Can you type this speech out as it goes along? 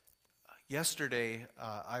Yesterday,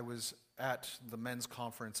 I was at the men's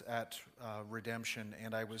conference at Redemption,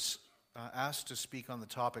 and I was asked to speak on the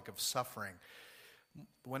topic of suffering.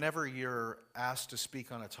 Whenever you're asked to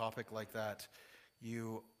speak on a topic like that,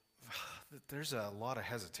 there's a lot of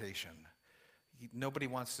hesitation. Nobody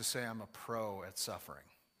wants to say I'm a pro at suffering,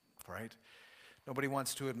 right? Nobody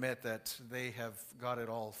wants to admit that they have got it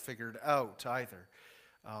all figured out either.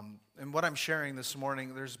 And what I'm sharing this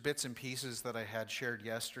morning, there's bits and pieces that I had shared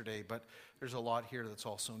yesterday, but there's a lot here that's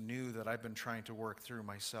also new that I've been trying to work through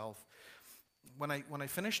myself. When I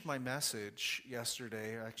finished my message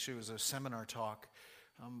yesterday, actually it was a seminar talk,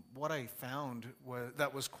 what I found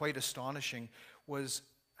that was quite astonishing was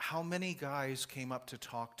how many guys came up to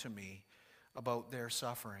talk to me about their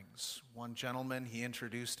sufferings. One gentleman, he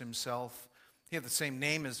introduced himself. He had the same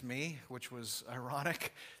name as me, which was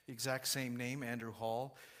ironic, the exact same name, Andrew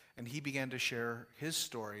Hall, and he began to share his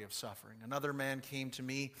story of suffering. Another man came to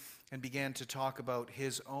me and began to talk about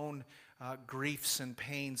his own griefs and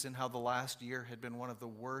pains and how the last year had been one of the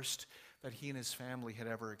worst that he and his family had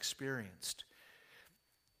ever experienced.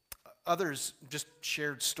 Others just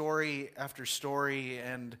shared story after story,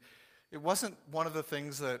 and it wasn't one of the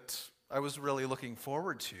things that I was really looking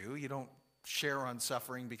forward to. You don't share on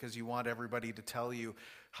suffering because you want everybody to tell you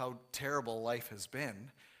how terrible life has been.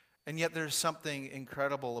 And yet there's something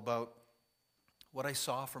incredible about what I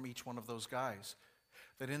saw from each one of those guys.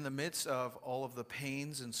 That in the midst of all of the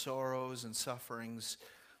pains and sorrows and sufferings,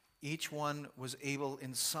 each one was able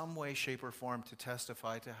in some way, shape, or form to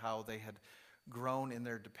testify to how they had grown in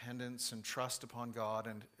their dependence and trust upon God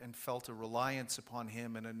and felt a reliance upon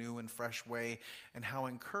Him in a new and fresh way, and how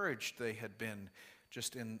encouraged they had been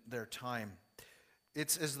just in their time.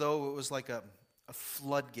 It's as though it was like a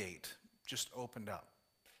floodgate just opened up.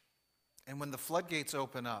 And when the floodgates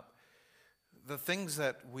open up, the things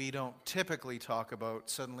that we don't typically talk about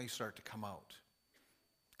suddenly start to come out.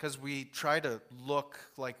 Because we try to look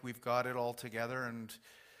like we've got it all together, and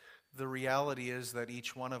the reality is that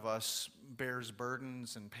each one of us bears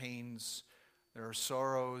burdens and pains. There are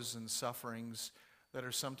sorrows and sufferings that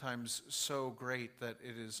are sometimes so great that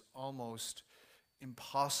it is almost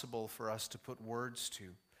impossible for us to put words to.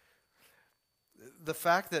 The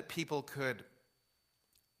fact that people could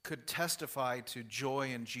testify to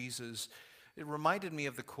joy in Jesus, it reminded me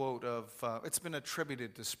of the quote of, it's been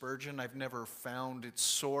attributed to Spurgeon. I've never found its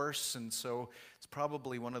source, and so it's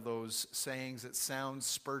probably one of those sayings that sounds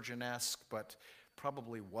Spurgeon-esque, but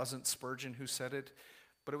probably wasn't Spurgeon who said it.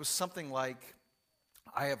 But it was something like,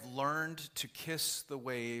 I have learned to kiss the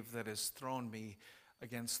wave that has thrown me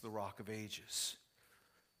against the rock of ages.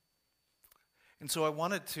 And so I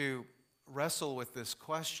wanted to wrestle with this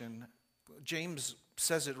question. James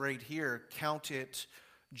says it right here, count it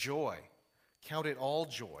joy. Count it all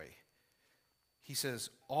joy. He says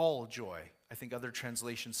all joy. I think other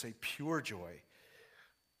translations say pure joy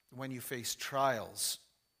when you face trials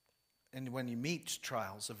and when you meet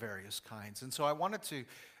trials of various kinds. And so I wanted to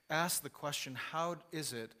ask the question, how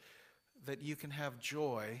is it that you can have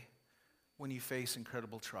joy when you face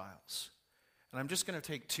incredible trials? And I'm just going to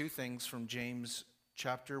take two things from James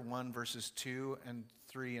chapter 1, verses 2 and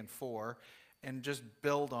 3 and 4, and just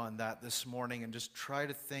build on that this morning and just try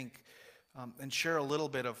to think and share a little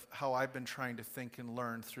bit of how I've been trying to think and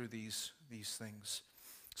learn through these things.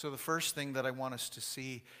 So the first thing that I want us to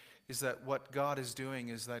see is that what God is doing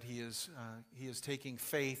is that He is taking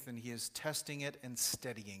faith and He is testing it and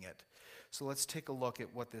steadying it. So let's take a look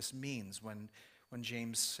at what this means when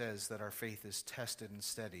James says that our faith is tested and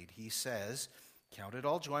steadied. He says, count it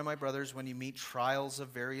all joy, my brothers, when you meet trials of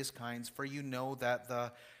various kinds, for you know that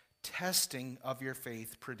the testing of your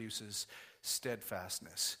faith produces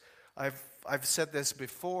steadfastness. I've said this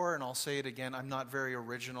before, and I'll say it again. I'm not very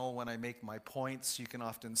original when I make my points. You can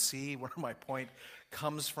often see where my point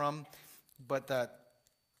comes from. But that,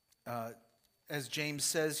 as James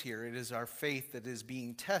says here, it is our faith that is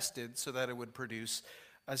being tested so that it would produce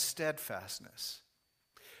a steadfastness.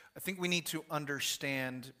 I think we need to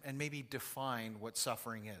understand and maybe define what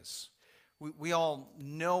suffering is. We all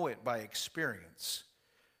know it by experience.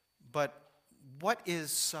 But what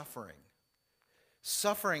is suffering?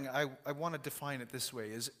 Suffering, I want to define it this way,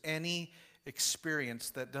 is any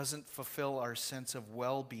experience that doesn't fulfill our sense of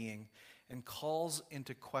well-being and calls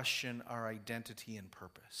into question our identity and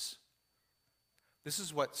purpose. This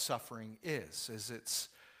is what suffering is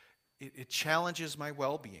it challenges my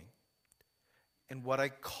well-being. And what I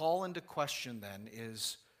call into question then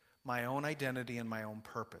is my own identity and my own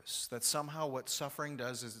purpose. That somehow what suffering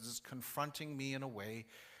does is it's confronting me in a way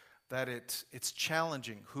that it's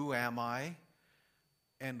challenging. Who am I?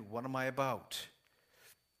 And what am I about?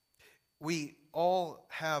 We all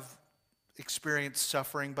have experience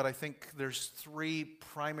suffering, but I think there's three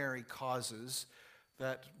primary causes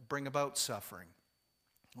that bring about suffering.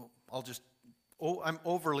 I'm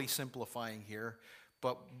overly simplifying here,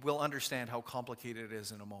 but we'll understand how complicated it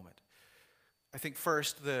is in a moment. I think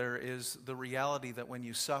first there is the reality that when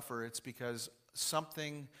you suffer, it's because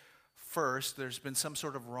there's been some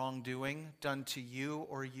sort of wrongdoing done to you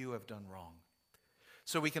or you have done wrong.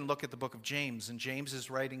 So we can look at the book of James, and James is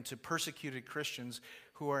writing to persecuted Christians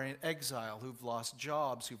who are in exile, who've lost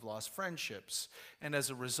jobs, who've lost friendships. And as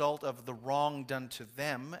a result of the wrong done to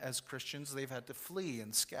them as Christians, they've had to flee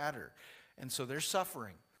and scatter. And so they're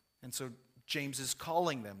suffering. And so James is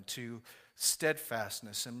calling them to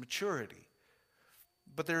steadfastness and maturity.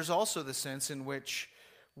 But there's also the sense in which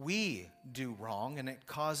we do wrong, and it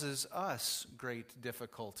causes us great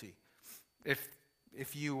difficulty.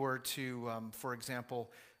 If you were to, for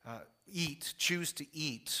example, choose to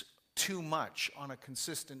eat too much on a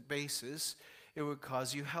consistent basis, it would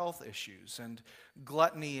cause you health issues. And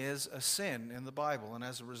gluttony is a sin in the Bible. And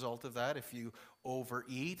as a result of that, if you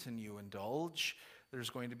overeat and you indulge, there's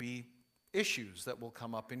going to be issues that will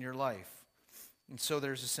come up in your life. And so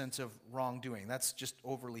there's a sense of wrongdoing. That's just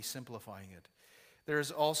overly simplifying it.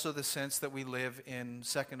 There's also the sense that we live in,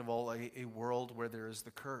 second of all, a world where there is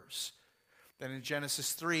the curse. That in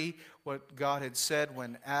Genesis 3, what God had said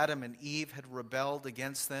when Adam and Eve had rebelled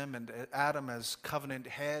against them, and Adam as covenant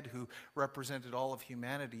head who represented all of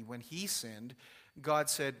humanity, when he sinned,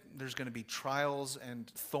 God said there's going to be trials and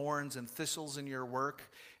thorns and thistles in your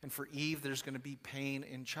work, and for Eve there's going to be pain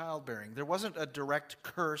in childbearing. There wasn't a direct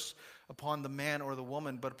curse upon the man or the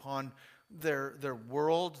woman, but upon their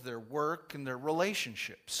world, their work, and their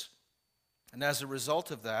relationships. And as a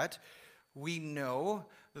result of that, we know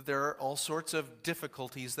that there are all sorts of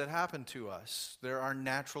difficulties that happen to us. There are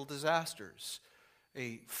natural disasters.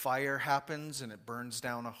 A fire happens and it burns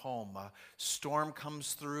down a home. A storm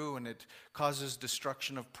comes through and it causes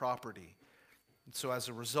destruction of property. And so as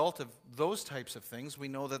a result of those types of things, we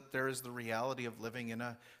know that there is the reality of living in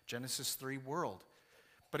a Genesis 3 world.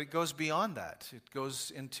 But it goes beyond that. It goes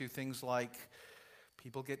into things like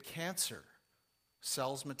people get cancer,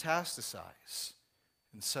 cells metastasize,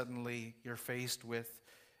 and suddenly you're faced with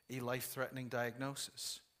a life-threatening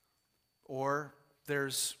diagnosis. Or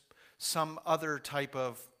there's some other type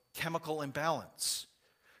of chemical imbalance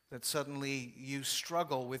that suddenly you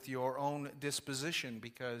struggle with your own disposition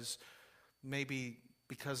because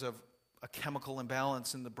of a chemical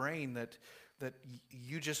imbalance in the brain that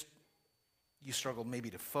you struggle maybe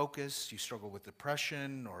to focus, you struggle with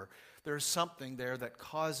depression, or there's something there that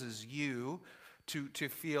causes you to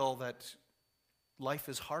feel that life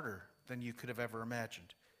is harder than you could have ever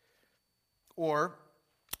imagined. Or,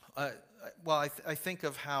 I think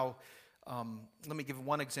of how, let me give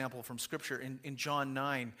one example from Scripture. In John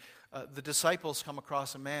 9, the disciples come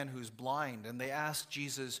across a man who's blind, and they ask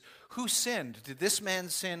Jesus, who sinned? Did this man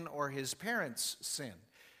sin or his parents sin?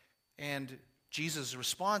 And Jesus'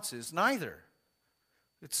 response is, neither.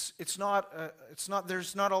 It's not.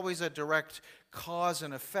 There's not always a direct cause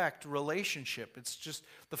and effect relationship. It's just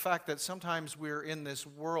the fact that sometimes we're in this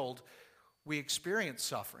world, we experience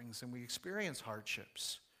sufferings and we experience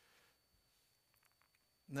hardships.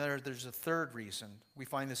 And there's a third reason. We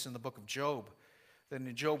find this in the book of Job. That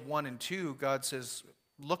in Job 1 and 2, God says,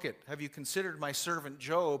 have you considered my servant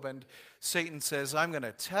Job? And Satan says, I'm going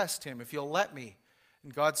to test him if you'll let me.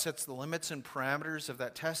 And God sets the limits and parameters of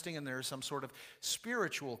that testing, and there is some sort of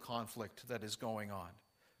spiritual conflict that is going on.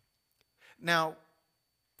 Now,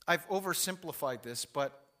 I've oversimplified this,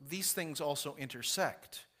 but these things also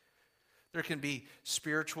intersect. There can be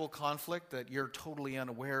spiritual conflict that you're totally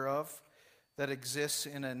unaware of that exists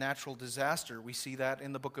in a natural disaster. We see that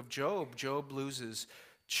in the book of Job. Job loses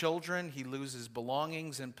children, he loses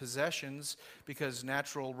belongings and possessions because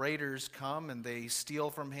natural raiders come and they steal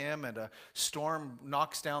from him, and a storm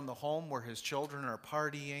knocks down the home where his children are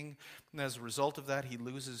partying. And as a result of that, he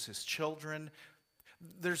loses his children.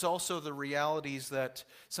 There's also the realities that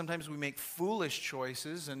sometimes we make foolish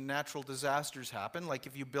choices and natural disasters happen. Like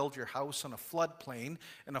if you build your house on a floodplain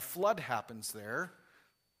and a flood happens there,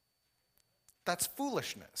 that's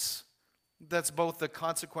foolishness. That's both the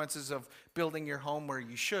consequences of building your home where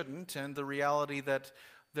you shouldn't and the reality that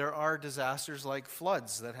there are disasters like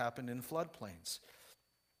floods that happen in floodplains.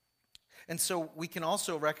 And so we can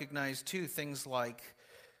also recognize, too, things like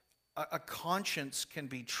a conscience can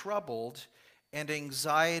be troubled and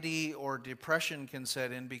anxiety or depression can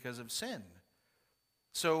set in because of sin.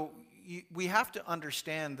 So we have to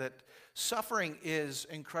understand that suffering is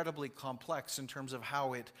incredibly complex in terms of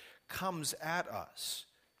how it comes at us.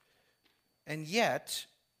 And yet,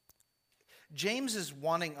 James is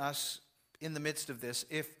wanting us in the midst of this,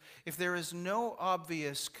 if there is no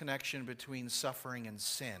obvious connection between suffering and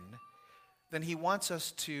sin, then he wants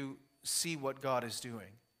us to see what God is doing.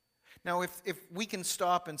 Now, if we can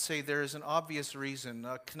stop and say there is an obvious reason,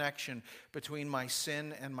 a connection between my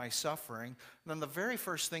sin and my suffering, then the very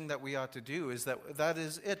first thing that we ought to do is that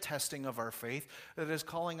is a testing of our faith that is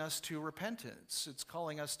calling us to repentance. It's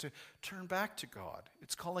calling us to turn back to God.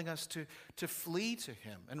 It's calling us to flee to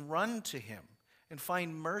him and run to him and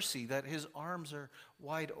find mercy, that his arms are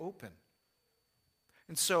wide open.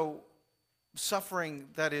 And so, suffering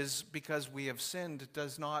that is because we have sinned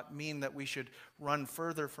does not mean that we should run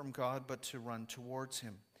further from God, but to run towards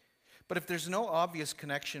him. But if there's no obvious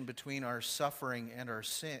connection between our suffering and our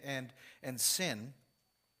sin and sin,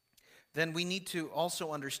 then we need to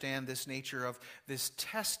also understand this nature of this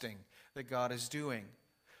testing that God is doing.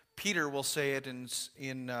 Peter will say it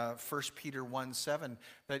in 1 Peter 1:7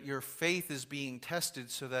 that your faith is being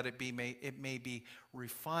tested so that it may be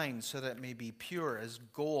refined, so that it may be pure as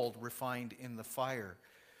gold refined in the fire.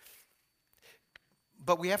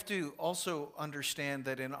 But we have to also understand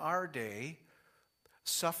that in our day,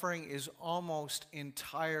 suffering is almost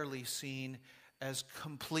entirely seen as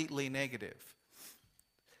completely negative.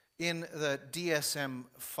 In the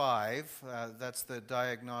DSM-5, that's the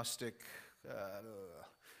diagnostic...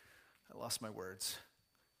 I lost my words.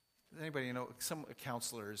 Does anybody know? Some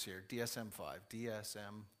counselor is here. DSM-5.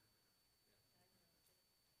 DSM.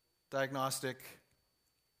 Diagnostic.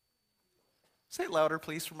 Say it louder,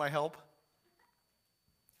 please, for my help.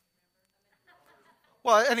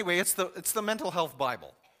 Well, anyway, it's the Mental Health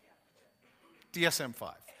Bible.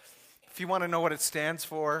 DSM-5. If you want to know what it stands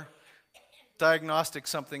for, Diagnostic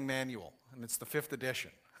Something Manual, and it's the 5th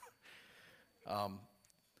edition.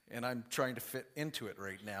 And I'm trying to fit into it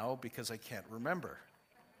right now because I can't remember.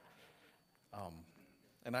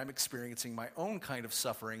 And I'm experiencing my own kind of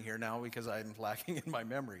suffering here now because I'm lacking in my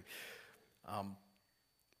memory.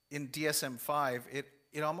 In DSM-5,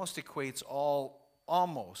 it almost equates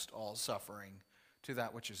almost all suffering to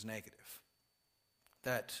that which is negative.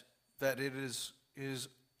 That it is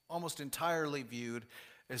almost entirely viewed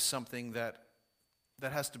as something that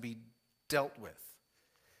has to be dealt with.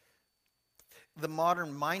 The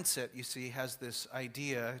modern mindset, you see, has this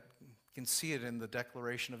idea, you can see it in the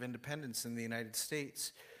Declaration of Independence in the United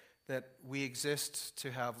States, that we exist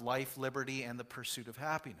to have life, liberty, and the pursuit of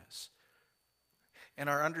happiness. And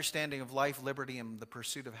our understanding of life, liberty, and the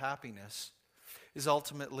pursuit of happiness is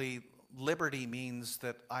ultimately, liberty means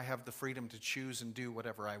that I have the freedom to choose and do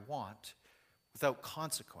whatever I want without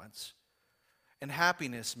consequence. And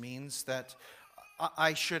happiness means that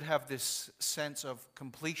I should have this sense of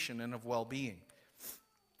completion and of well-being,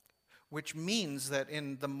 which means that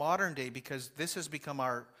in the modern day, because this has become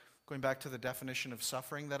going back to the definition of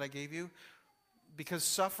suffering that I gave you, because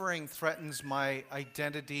suffering threatens my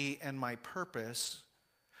identity and my purpose,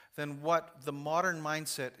 then what the modern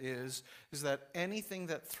mindset is that anything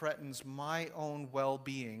that threatens my own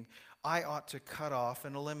well-being, I ought to cut off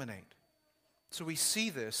and eliminate. So we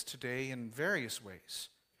see this today in various ways.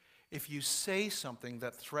 If you say something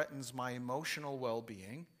that threatens my emotional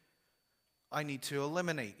well-being, I need to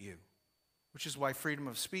eliminate you, which is why freedom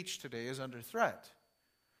of speech today is under threat.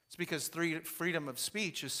 It's because freedom of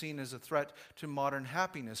speech is seen as a threat to modern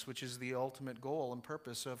happiness, which is the ultimate goal and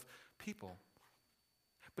purpose of people.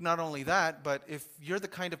 But not only that, but if you're the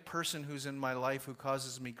kind of person who's in my life who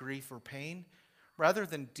causes me grief or pain, rather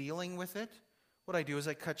than dealing with it, what I do is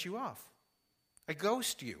I cut you off. I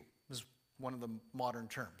ghost you, is one of the modern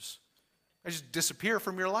terms. I just disappear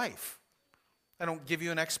from your life. I don't give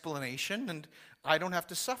you an explanation, and I don't have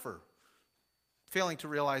to suffer, failing to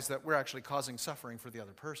realize that we're actually causing suffering for the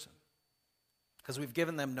other person because we've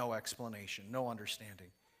given them no explanation, no understanding.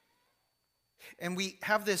 And we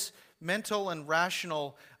have this mental and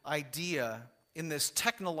rational idea in this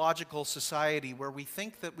technological society where we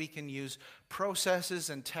think that we can use processes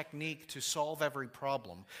and technique to solve every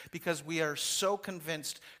problem because we are so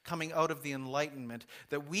convinced coming out of the Enlightenment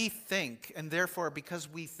that we think, and therefore because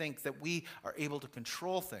we think that we are able to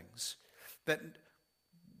control things, that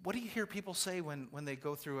what do you hear people say when they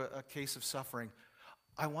go through a case of suffering?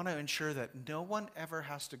 I want to ensure that no one ever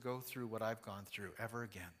has to go through what I've gone through ever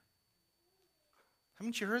again.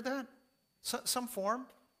 Haven't you heard that? Some form?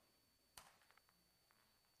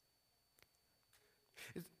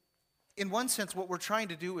 In one sense, what we're trying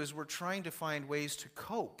to do is we're trying to find ways to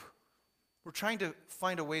cope. We're trying to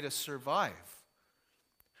find a way to survive.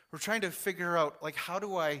 We're trying to figure out, like, how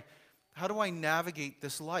do I navigate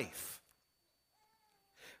this life?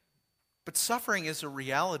 But suffering is a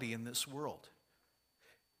reality in this world.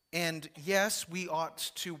 And yes, we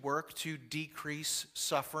ought to work to decrease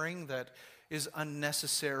suffering that is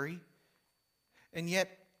unnecessary. And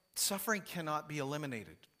yet, suffering cannot be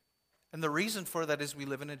eliminated. And the reason for that is we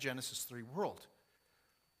live in a Genesis 3 world.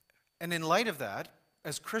 And in light of that,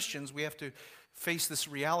 as Christians, we have to face this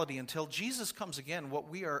reality. Until Jesus comes again, what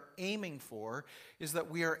we are aiming for is that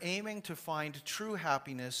we are aiming to find true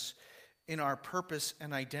happiness in our purpose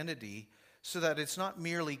and identity, so that it's not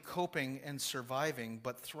merely coping and surviving,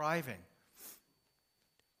 but thriving.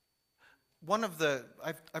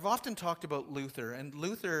 I've often talked about Luther, and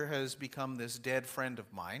Luther has become this dead friend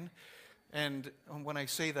of mine. And when I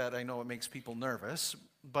say that, I know it makes people nervous,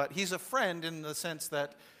 but he's a friend in the sense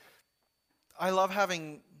that I love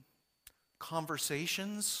having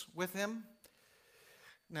conversations with him.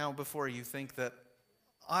 Now, before you think that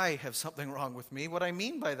I have something wrong with me, what I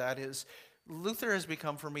mean by that is Luther has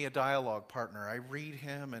become for me a dialogue partner. I read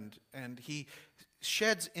him and he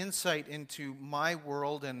sheds insight into my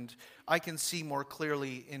world, and I can see more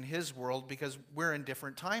clearly in his world because we're in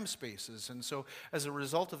different time spaces. And so as a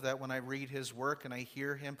result of that, when I read his work and I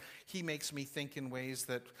hear him, he makes me think in ways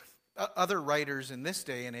that other writers in this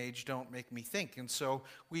day and age don't make me think. And so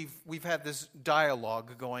we've had this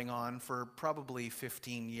dialogue going on for probably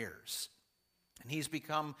 15 years. And he's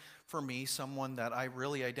become, for me, someone that I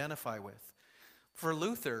really identify with. For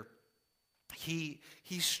Luther, he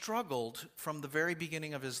struggled from the very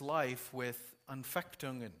beginning of his life with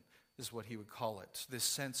Anfechtungen, is what he would call it, this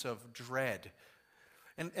sense of dread.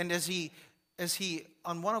 And as he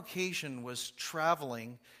on one occasion was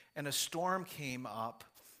traveling and a storm came up,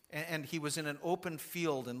 and he was in an open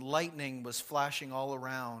field and lightning was flashing all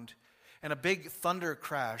around, and a big thunder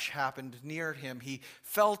crash happened near him, he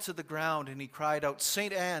fell to the ground and he cried out,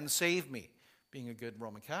 "Saint Anne, save me," being a good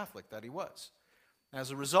Roman Catholic that he was.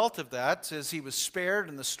 As a result of that, as he was spared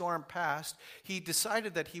and the storm passed, he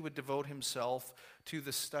decided that he would devote himself to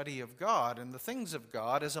the study of God and the things of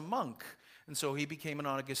God as a monk. And so he became an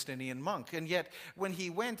Augustinian monk. And yet, when he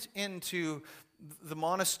went into the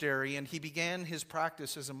monastery and he began his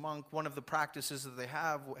practice as a monk, one of the practices that they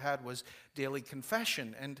had was daily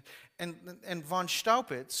confession. And von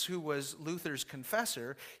Staupitz, who was Luther's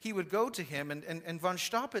confessor, he would go to him and von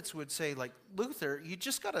Staupitz would say, like, "Luther, you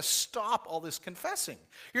just got to stop all this confessing.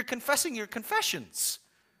 You're confessing your confessions.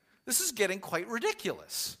 This is getting quite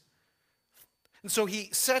ridiculous." And so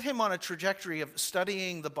he set him on a trajectory of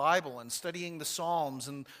studying the Bible and studying the Psalms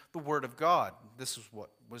and the Word of God. This is what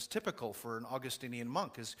was typical for an Augustinian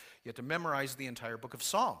monk, is you had to memorize the entire book of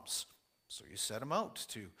Psalms. So you set him out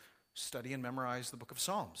to study and memorize the book of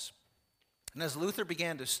Psalms. And as Luther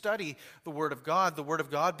began to study the Word of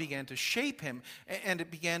God began to shape him, and it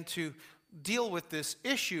began to deal with this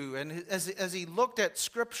issue. And as he looked at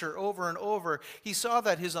Scripture over and over, he saw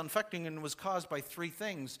that his Anfechtungen was caused by three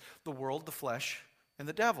things: the world, the flesh, and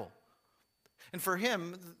the devil. And for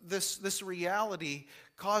him, this reality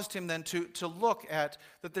caused him then to look at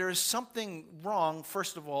that there is something wrong,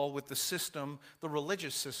 first of all, with the system, the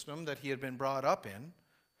religious system that he had been brought up in,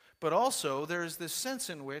 but also there is this sense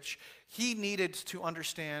in which he needed to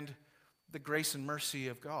understand the grace and mercy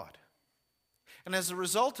of God. And as a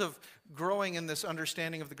result of growing in this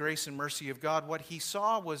understanding of the grace and mercy of God, what he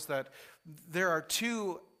saw was that there are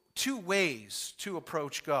two ways to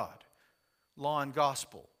approach God: law and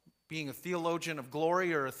gospel, being a theologian of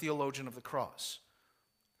glory or a theologian of the cross.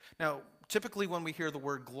 Now, typically when we hear the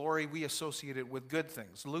word glory, we associate it with good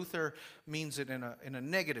things. Luther means it in a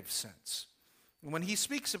negative sense. When he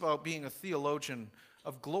speaks about being a theologian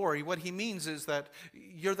of glory, what he means is that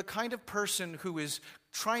you're the kind of person who is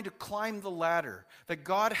trying to climb the ladder, that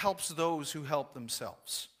God helps those who help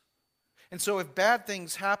themselves. And so if bad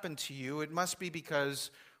things happen to you, it must be because,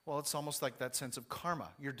 well, it's almost like that sense of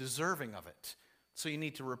karma. You're deserving of it. So you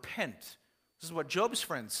need to repent. This is what Job's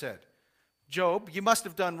friend said. "Job, you must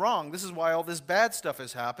have done wrong. This is why all this bad stuff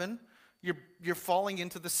has happened. You're falling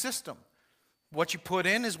into the system. What you put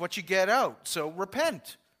in is what you get out. So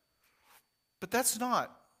repent." But that's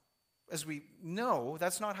not, as we know,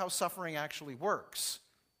 that's not how suffering actually works.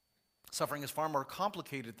 Suffering is far more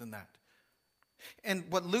complicated than that.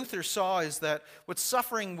 And what Luther saw is that what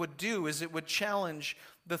suffering would do is it would challenge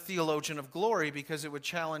the theologian of glory, because it would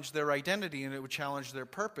challenge their identity and it would challenge their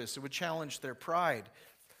purpose. It would challenge their pride.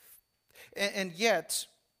 And yet,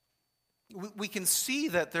 we can see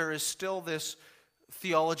that there is still this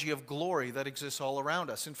theology of glory that exists all around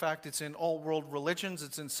us. In fact, it's in all world religions,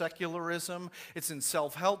 it's in secularism, it's in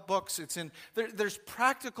self-help books, there's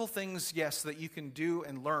practical things, yes, that you can do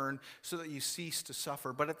and learn so that you cease to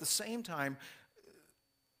suffer. But at the same time,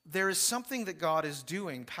 there is something that God is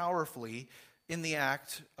doing powerfully in the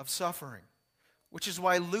act of suffering. which is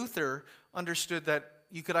why Luther understood that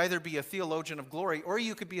you could either be a theologian of glory or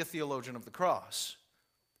you could be a theologian of the cross.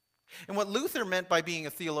 And what Luther meant by being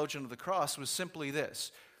a theologian of the cross was simply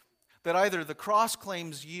this, that either the cross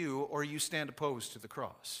claims you or you stand opposed to the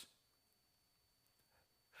cross.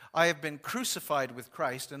 I have been crucified with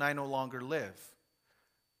Christ, and I no longer live,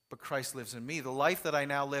 but Christ lives in me. The life that I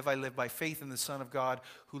now live, I live by faith in the Son of God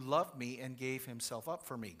who loved me and gave himself up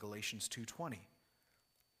for me, Galatians 2:20.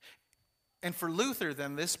 And for Luther,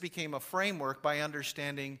 then, this became a framework by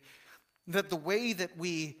understanding that the way that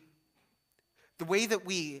we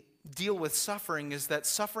deal with suffering is that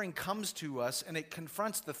suffering comes to us and it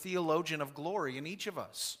confronts the theologian of glory in each of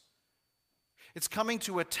us. It's coming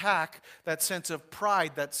to attack that sense of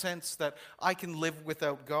pride, that sense that I can live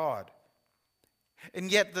without God.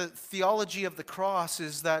 And yet the theology of the cross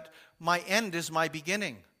is that my end is my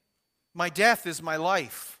beginning. My death is my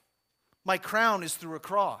life. My crown is through a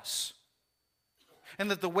cross. And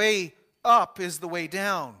that the way up is the way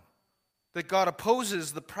down. That God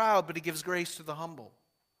opposes the proud, but he gives grace to the humble.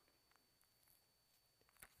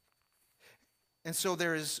 And so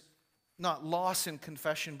there is not loss in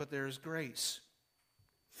confession, but there is grace.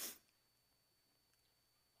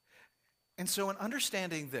 And so in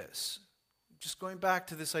understanding this, just going back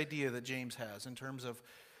to this idea that James has in terms of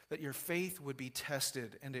that your faith would be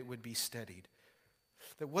tested and it would be steadied.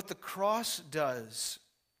 That what the cross does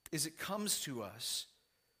is it comes to us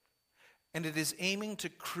and it is aiming to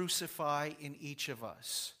crucify in each of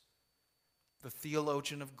us the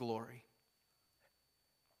theologian of glory.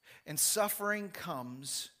 And suffering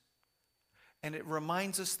comes and it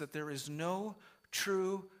reminds us that there is no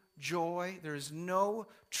true joy, there is no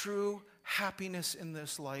true happiness in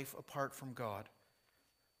this life apart from God.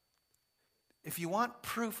 If you want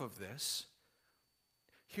proof of this,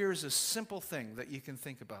 here's a simple thing that you can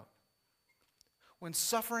think about. When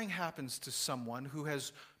suffering happens to someone who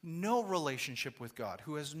has no relationship with God,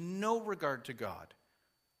 who has no regard to God,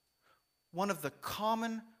 one of the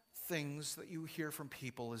common things that you hear from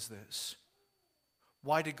people is this: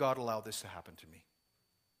 why did God allow this to happen to me?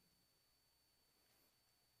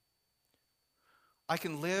 I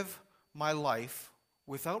can live my life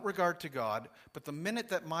without regard to God, but the minute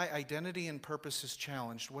that my identity and purpose is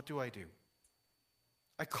challenged, what do?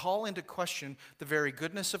 I call into question the very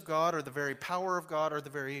goodness of God or the very power of God or the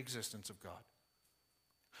very existence of God.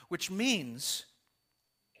 Which means,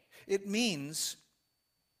 it means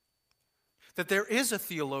that there is a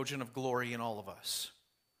theologian of glory in all of us.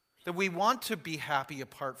 That we want to be happy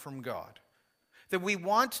apart from God. That we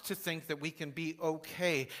want to think that we can be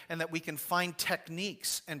okay and that we can find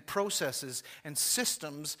techniques and processes and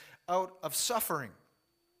systems out of suffering.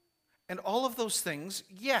 And all of those things,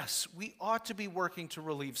 yes, we ought to be working to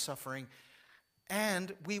relieve suffering,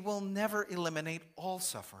 and we will never eliminate all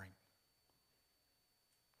suffering.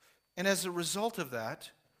 And as a result of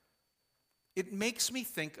that, it makes me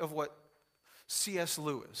think of what C.S.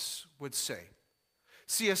 Lewis would say.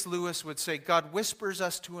 C.S. Lewis would say, God whispers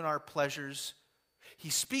us to in our pleasures, he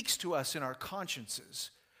speaks to us in our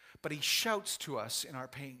consciences, but he shouts to us in our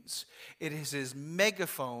pains. It is his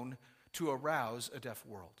megaphone to arouse a deaf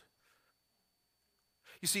world.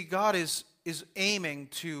 You see, God is aiming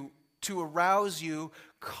to arouse you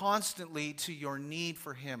constantly to your need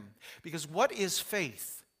for him. Because what is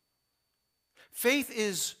faith? Faith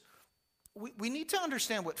is, we need to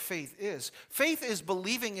understand what faith is. Faith is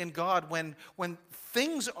believing in God when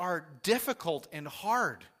things are difficult and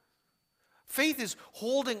hard. Faith is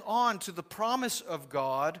holding on to the promise of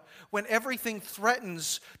God when everything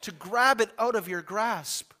threatens to grab it out of your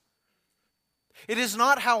grasp. It is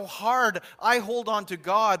not how hard I hold on to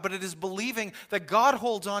God, but it is believing that God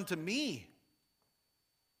holds on to me.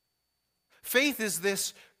 Faith is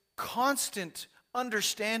this constant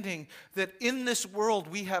understanding that in this world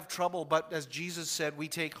we have trouble, but as Jesus said, we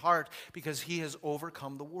take heart because he has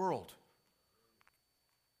overcome the world.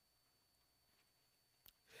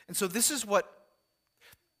 And so this is what,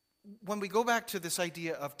 when we go back to this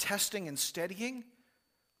idea of testing and steadying,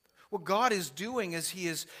 what God is doing is he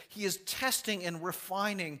is testing and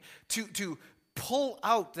refining to pull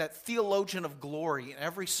out that theologian of glory in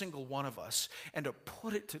every single one of us and to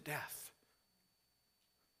put it to death.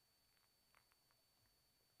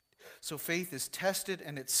 So faith is tested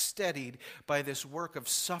and it's steadied by this work of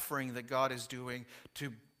suffering that God is doing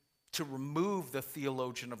to remove the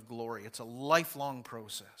theologian of glory. It's a lifelong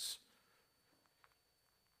process.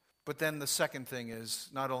 But then the second thing is,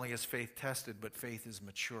 not only is faith tested, but faith is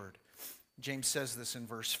matured. James says this in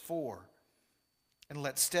verse 4. And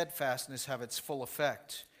let steadfastness have its full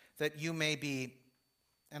effect, that you may be,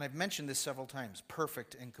 and I've mentioned this several times,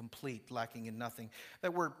 perfect and complete, lacking in nothing.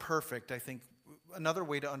 That word perfect, I think, another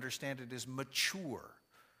way to understand it is mature.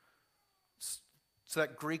 It's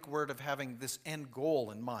that Greek word of having this end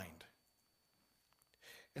goal in mind.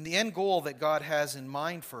 And the end goal that God has in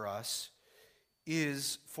mind for us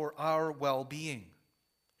is for our well-being.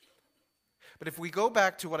 But if we go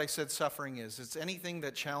back to what I said suffering is, it's anything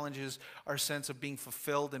that challenges our sense of being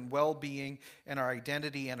fulfilled and well-being and our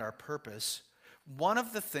identity and our purpose. One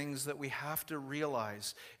of the things that we have to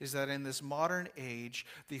realize is that in this modern age,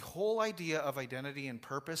 the whole idea of identity and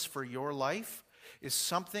purpose for your life is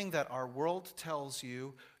something that our world tells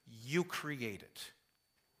you, you create it.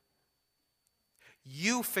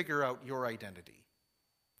 You figure out your identity.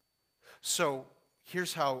 So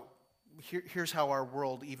here's how our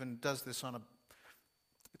world even does this on a,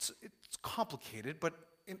 it's complicated, but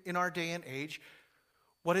in our day and age,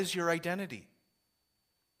 what is your identity?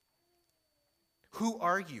 Who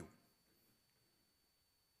are you?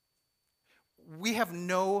 We have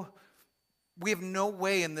no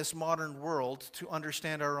way in this modern world to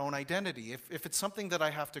understand our own identity. If it's something that I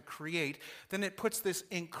have to create, then it puts this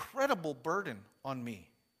incredible burden on me.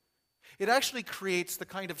 It actually creates the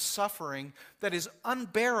kind of suffering that is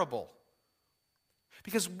unbearable.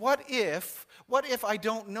 Because what if I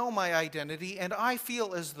don't know my identity and I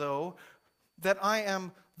feel as though that I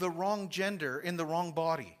am the wrong gender in the wrong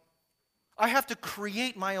body? I have to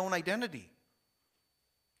create my own identity.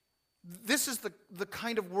 This is the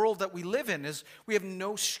kind of world that we live in, is we have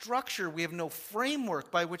no structure, we have no framework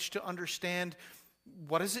by which to understand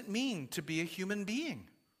what does it mean to be a human being.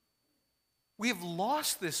 We have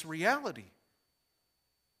lost this reality.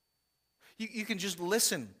 You can just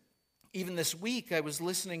listen. Even this week, I was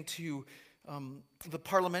listening to the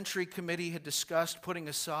parliamentary committee had discussed putting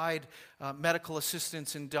aside medical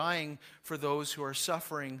assistance in dying for those who are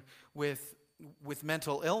suffering with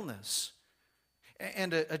mental illness.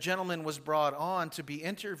 And a gentleman was brought on to be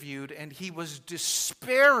interviewed, and he was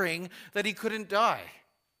despairing that he couldn't die.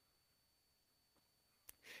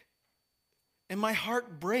 And my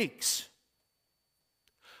heart breaks.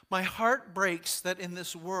 My heart breaks that in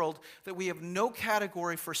this world that we have no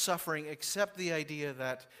category for suffering except the idea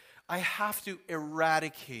that I have to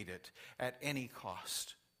eradicate it at any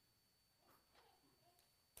cost.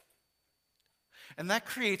 And that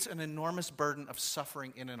creates an enormous burden of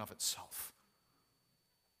suffering in and of itself.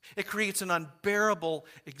 It creates an unbearable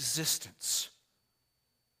existence.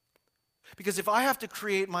 Because if I have to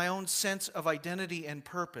create my own sense of identity and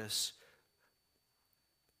purpose,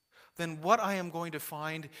 then what I am going to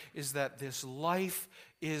find is that this life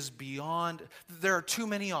is beyond, there are too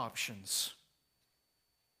many options.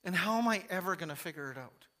 And how am I ever going to figure it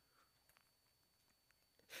out?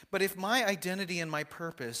 But if my identity and my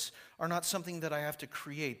purpose are not something that I have to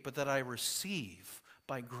create, but that I receive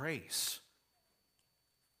by grace,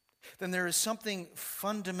 then there is something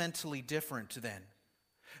fundamentally different then.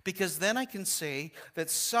 Because then I can say that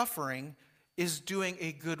suffering is doing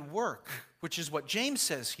a good work, which is what James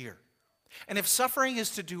says here. And if suffering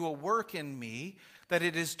is to do a work in me, that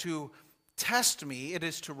it is to test me, it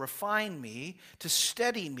is to refine me, to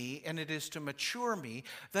steady me, and it is to mature me,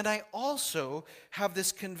 then I also have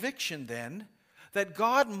this conviction then that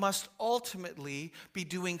God must ultimately be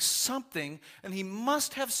doing something, and He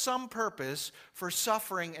must have some purpose for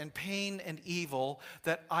suffering and pain and evil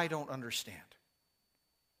that I don't understand.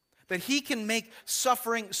 That He can make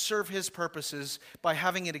suffering serve His purposes by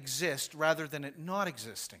having it exist rather than it not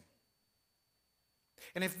existing.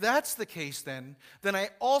 And if that's the case then I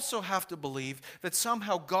also have to believe that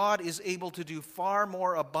somehow God is able to do far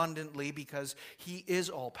more abundantly because He is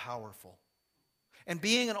all-powerful. And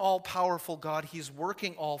being an all-powerful God, He's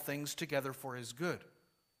working all things together for His good.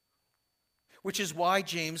 Which is why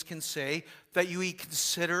James can say that you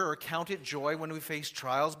consider or count it joy when we face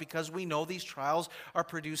trials, because we know these trials are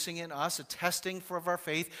producing in us a testing of our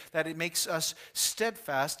faith, that it makes us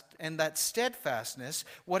steadfast, and that steadfastness,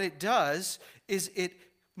 what it does is it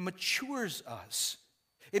matures us.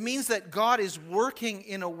 It means that God is working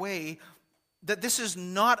in a way that this is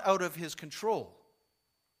not out of His control.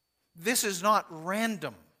 This is not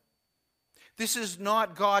random. This is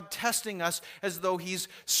not God testing us as though He's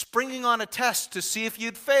springing on a test to see if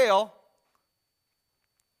you'd fail.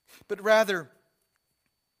 But rather,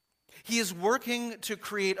 He is working to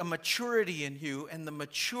create a maturity in you, and the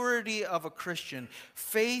maturity of a Christian,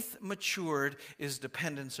 faith matured, is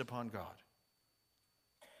dependence upon God.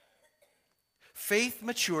 Faith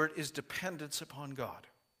matured is dependence upon God.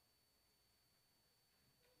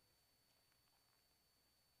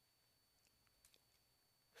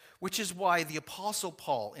 Which is why the Apostle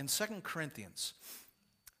Paul in 2 Corinthians,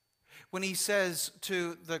 when he says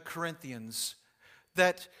to the Corinthians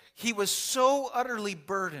that he was so utterly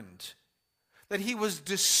burdened that he was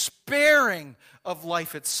despairing of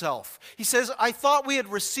life itself. He says, I thought we had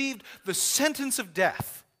received the sentence of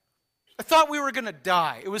death. I thought we were going to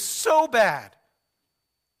die. It was so bad.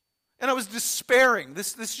 And I was despairing.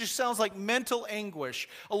 This just sounds like mental anguish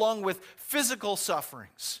along with physical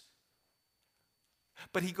sufferings.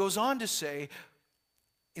 But he goes on to say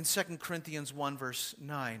in 2 Corinthians 1 verse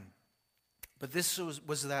 9, but this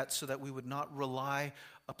was that so that we would not rely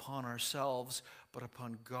upon ourselves, but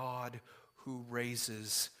upon God who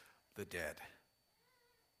raises the dead.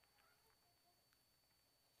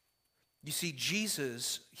 You see,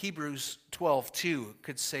 Jesus, Hebrews 12:2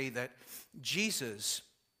 could say that Jesus,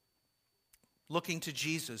 looking to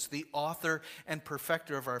Jesus, the author and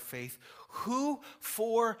perfecter of our faith, who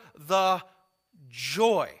for the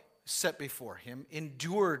joy set before him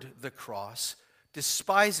endured the cross,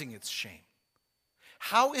 despising its shame.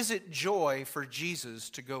 How is it joy for Jesus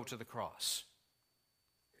to go to the cross?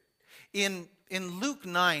 In Luke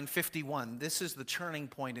 9:51, this is the turning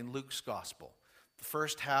point in Luke's gospel. The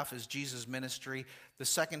first half is Jesus' ministry. The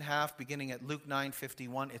second half, beginning at Luke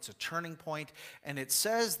 9:51, it's a turning point, and it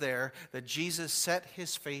says there that Jesus set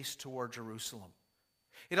his face toward Jerusalem.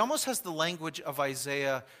 It almost has the language of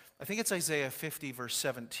Isaiah, I think it's Isaiah 50 verse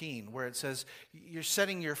 17, where it says, you're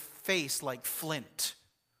setting your face like flint.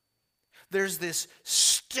 There's this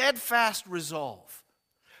steadfast resolve.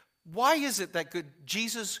 Why is it that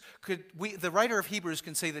the writer of Hebrews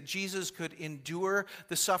can say that Jesus could endure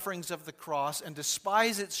the sufferings of the cross and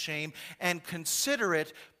despise its shame and consider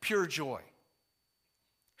it pure joy?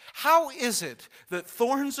 How is it that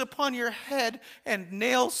thorns upon your head and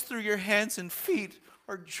nails through your hands and feet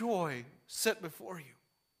are joy set before you?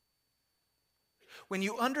 When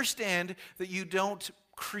you understand that you don't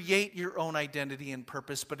create your own identity and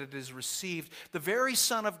purpose, but it is received. The very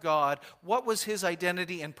Son of God, what was his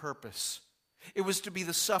identity and purpose? It was to be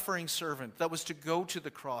the suffering servant, that was to go to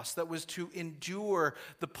the cross, that was to endure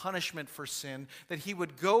the punishment for sin, that he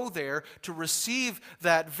would go there to receive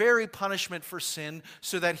that very punishment for sin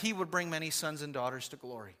so that he would bring many sons and daughters to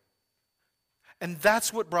glory. And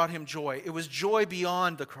that's what brought him joy. It was joy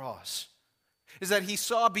beyond the cross. Is that he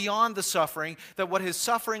saw beyond the suffering, that what his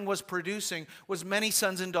suffering was producing was many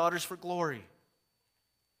sons and daughters for glory.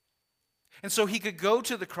 And so he could go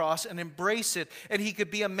to the cross and embrace it, and he could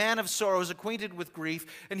be a man of sorrows, acquainted with grief,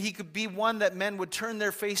 and he could be one that men would turn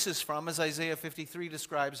their faces from, as Isaiah 53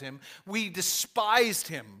 describes him. We despised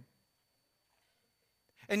him.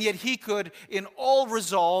 And yet he could, in all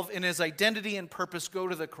resolve, in his identity and purpose, go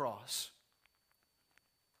to the cross.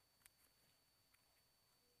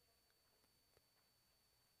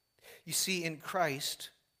 You see, in Christ,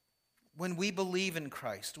 when we believe in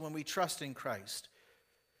Christ, when we trust in Christ,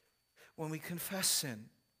 when we confess sin,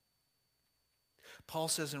 Paul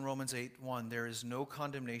says in Romans 8:1, there is no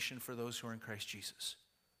condemnation for those who are in Christ Jesus.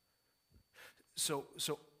 So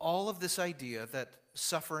all of this idea that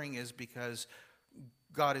suffering is because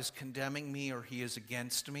God is condemning me or he is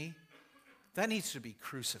against me, that needs to be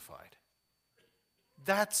crucified.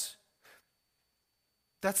 That's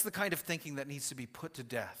the kind of thinking that needs to be put to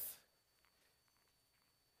death.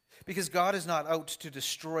 Because God is not out to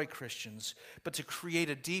destroy Christians, but to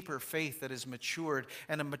create a deeper faith that is matured.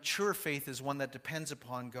 And a mature faith is one that depends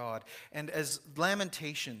upon God. And as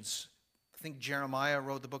Lamentations, I think Jeremiah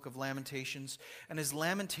wrote the book of Lamentations, and as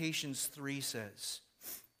Lamentations 3 says,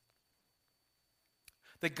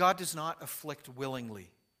 that God does not afflict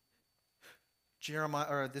willingly.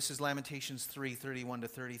 This is Lamentations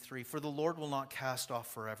 3:31-33. For the Lord will not cast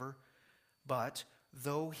off forever, but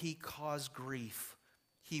though he cause grief,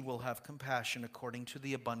 he will have compassion according to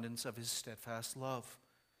the abundance of his steadfast love.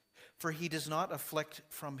 For he does not afflict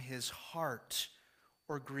from his heart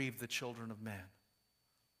or grieve the children of man.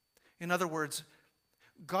 In other words,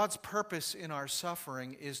 God's purpose in our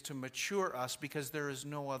suffering is to mature us because there is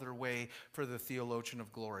no other way for the theologian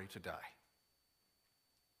of glory to die.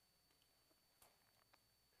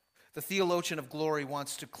 The theologian of glory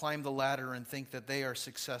wants to climb the ladder and think that they are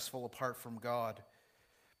successful apart from God.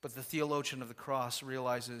 But the theologian of the cross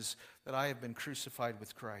realizes that I have been crucified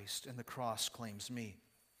with Christ, and the cross claims me.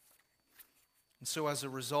 And so as a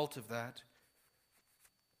result of that,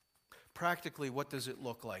 practically, what does it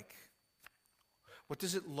look like? What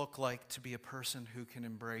does it look like to be a person who can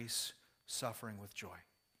embrace suffering with joy?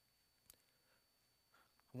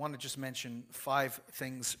 I want to just mention 5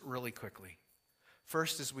 things really quickly.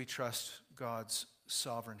 First is we trust God's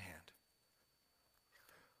sovereign hand.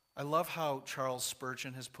 I love how Charles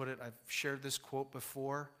Spurgeon has put it. I've shared this quote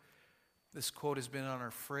before. This quote has been on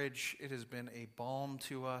our fridge. It has been a balm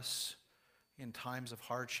to us in times of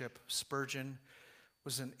hardship. Spurgeon,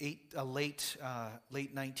 was a late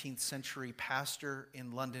 19th century pastor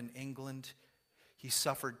in London, England. He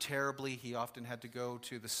suffered terribly. He often had to go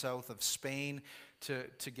to the south of Spain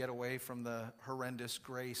to get away from the horrendous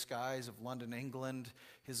gray skies of London, England.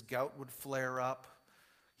 His gout would flare up.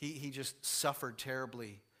 He just suffered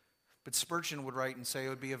terribly. But Spurgeon would write and say, it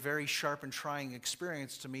would be a very sharp and trying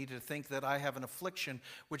experience to me to think that I have an affliction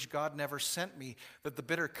which God never sent me, that the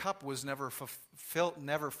bitter cup was never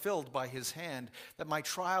filled by his hand, that my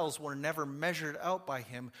trials were never measured out by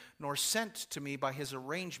him, nor sent to me by his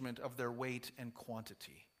arrangement of their weight and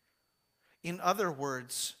quantity. In other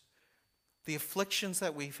words, the afflictions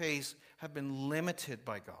that we face have been limited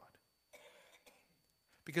by God.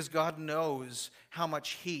 Because God knows how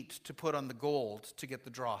much heat to put on the gold to get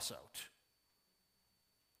the dross out.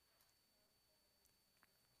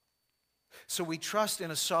 So we trust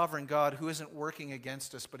in a sovereign God who isn't working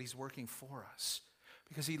against us, but he's working for us.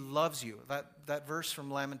 Because he loves you. That verse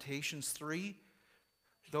from Lamentations 3,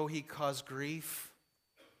 though he cause grief,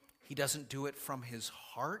 he doesn't do it from his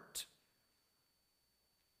heart.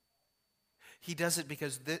 He does it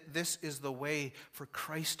because this is the way for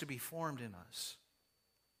Christ to be formed in us.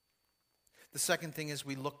 The second thing is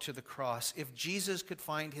we look to the cross. If Jesus could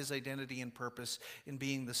find his identity and purpose in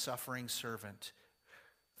being the suffering servant,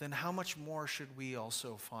 then how much more should we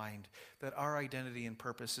also find that our identity and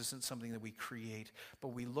purpose isn't something that we create, but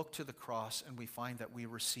we look to the cross and we find that we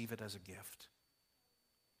receive it as a gift.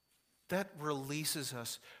 That releases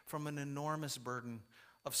us from an enormous burden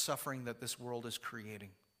of suffering that this world is creating.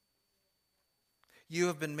 You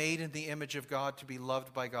have been made in the image of God to be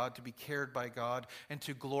loved by God, to be cared by God, and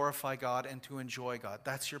to glorify God and to enjoy God.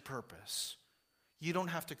 That's your purpose. You don't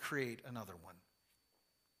have to create another one.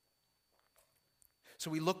 So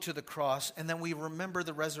we look to the cross and then we remember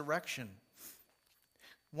the resurrection.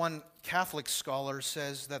 One Catholic scholar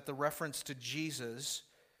says that the reference to Jesus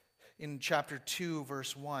in chapter 2,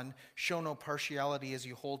 verse 1, show no partiality as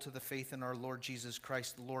you hold to the faith in our Lord Jesus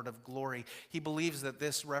Christ, the Lord of glory. He believes that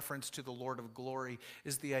this reference to the Lord of glory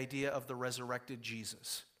is the idea of the resurrected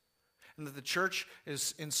Jesus. And that the church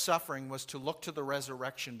is in suffering was to look to the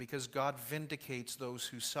resurrection because God vindicates those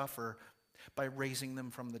who suffer by raising them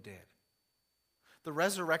from the dead. The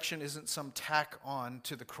resurrection isn't some tack on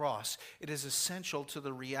to the cross. It is essential to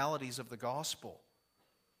the realities of the gospel.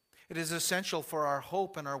 It is essential for our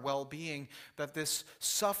hope and our well-being that this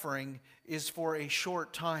suffering is for a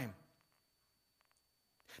short time.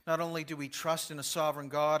 Not only do we trust in a sovereign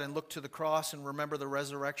God and look to the cross and remember the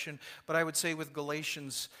resurrection, but I would say with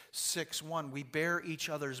Galatians 6:1, we bear each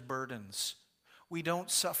other's burdens. We don't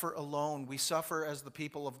suffer alone. We suffer as the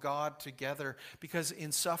people of God together, because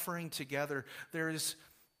in suffering together, there is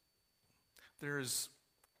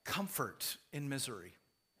comfort in misery.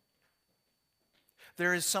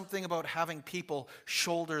 There is something about having people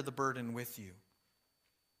shoulder the burden with you.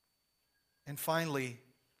 And finally,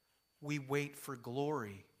 we wait for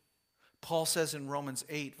glory. Paul says in Romans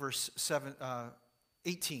 8, verse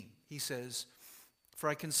 18, he says, "For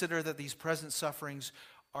I consider that these present sufferings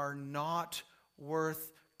are not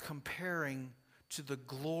worth comparing to the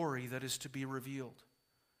glory that is to be revealed."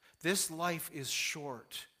 This life is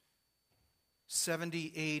short,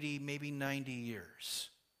 70, 80, maybe 90 years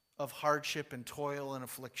of hardship and toil and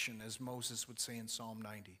affliction, as Moses would say in Psalm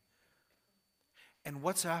 90. And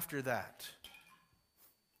what's after that?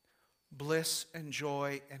 Bliss and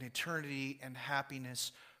joy and eternity and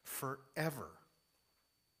happiness forever.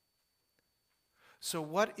 So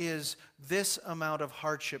what is this amount of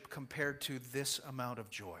hardship compared to this amount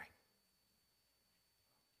of joy?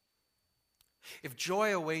 If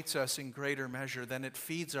joy awaits us in greater measure, then it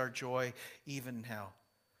feeds our joy even now.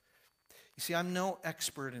 You see, I'm no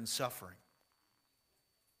expert in suffering.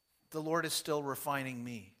 The Lord is still refining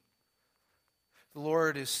me. The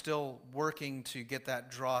Lord is still working to get that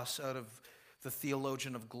dross out of the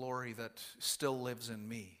theologian of glory that still lives in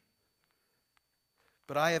me.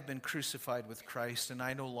 But I have been crucified with Christ, and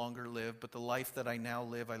I no longer live, but the life that I now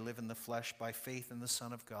live, I live in the flesh by faith in the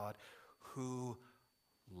Son of God, who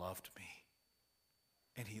loved me.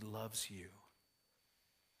 And he loves you.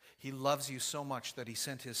 He loves you so much that he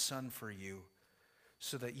sent his Son for you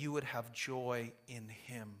so that you would have joy in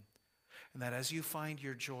him. And that as you find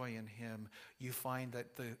your joy in him, you find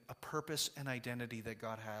that a purpose and identity that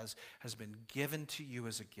God has been given to you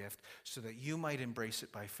as a gift so that you might embrace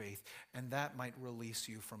it by faith, and that might release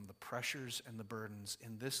you from the pressures and the burdens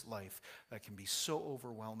in this life that can be so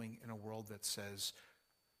overwhelming in a world that says,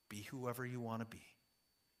 be whoever you want to be.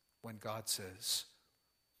 When God says,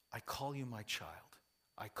 I call you my child.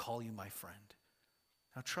 I call you my friend.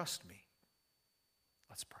 Now trust me.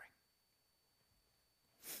 Let's pray.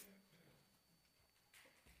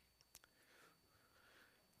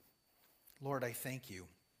 Lord, I thank you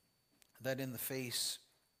that in the face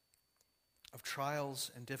of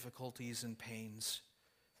trials and difficulties and pains,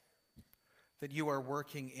 that you are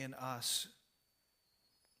working in us.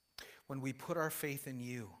 When we put our faith in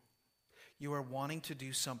you, you are wanting to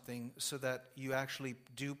do something so that you actually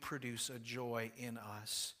do produce a joy in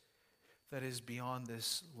us that is beyond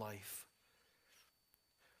this life.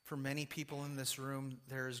 For many people in this room,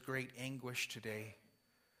 there is great anguish today.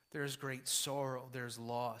 There is great sorrow. There's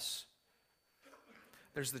loss.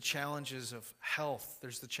 There's the challenges of health.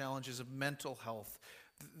 There's the challenges of mental health.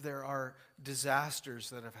 There are disasters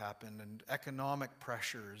that have happened and economic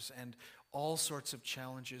pressures and all sorts of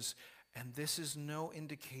challenges. And this is no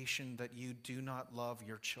indication that you do not love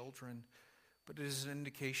your children, but it is an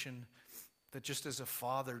indication that just as a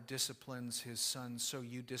father disciplines his son, so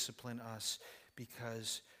you discipline us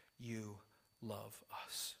because you love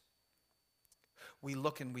us. We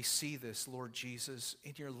look and we see this, Lord Jesus,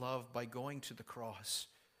 in your love by going to the cross.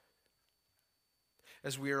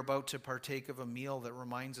 As we are about to partake of a meal that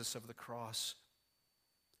reminds us of the cross,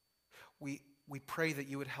 we pray that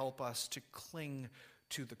you would help us to cling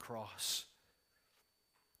to the cross.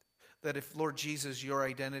 That if, Lord Jesus, your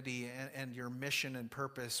identity and your mission and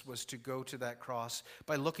purpose was to go to that cross,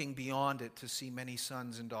 by looking beyond it to see many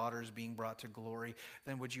sons and daughters being brought to glory,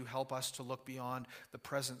 then would you help us to look beyond the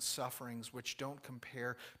present sufferings which don't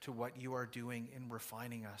compare to what you are doing in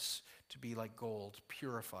refining us to be like gold,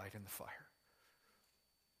 purified in the fire.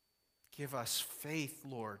 Give us faith,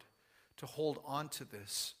 Lord, to hold on to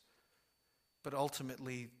this, but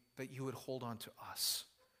ultimately that you would hold on to us.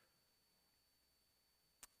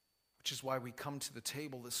 Which is why we come to the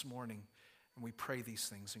table this morning and we pray these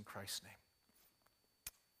things in Christ's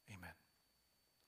name. Amen.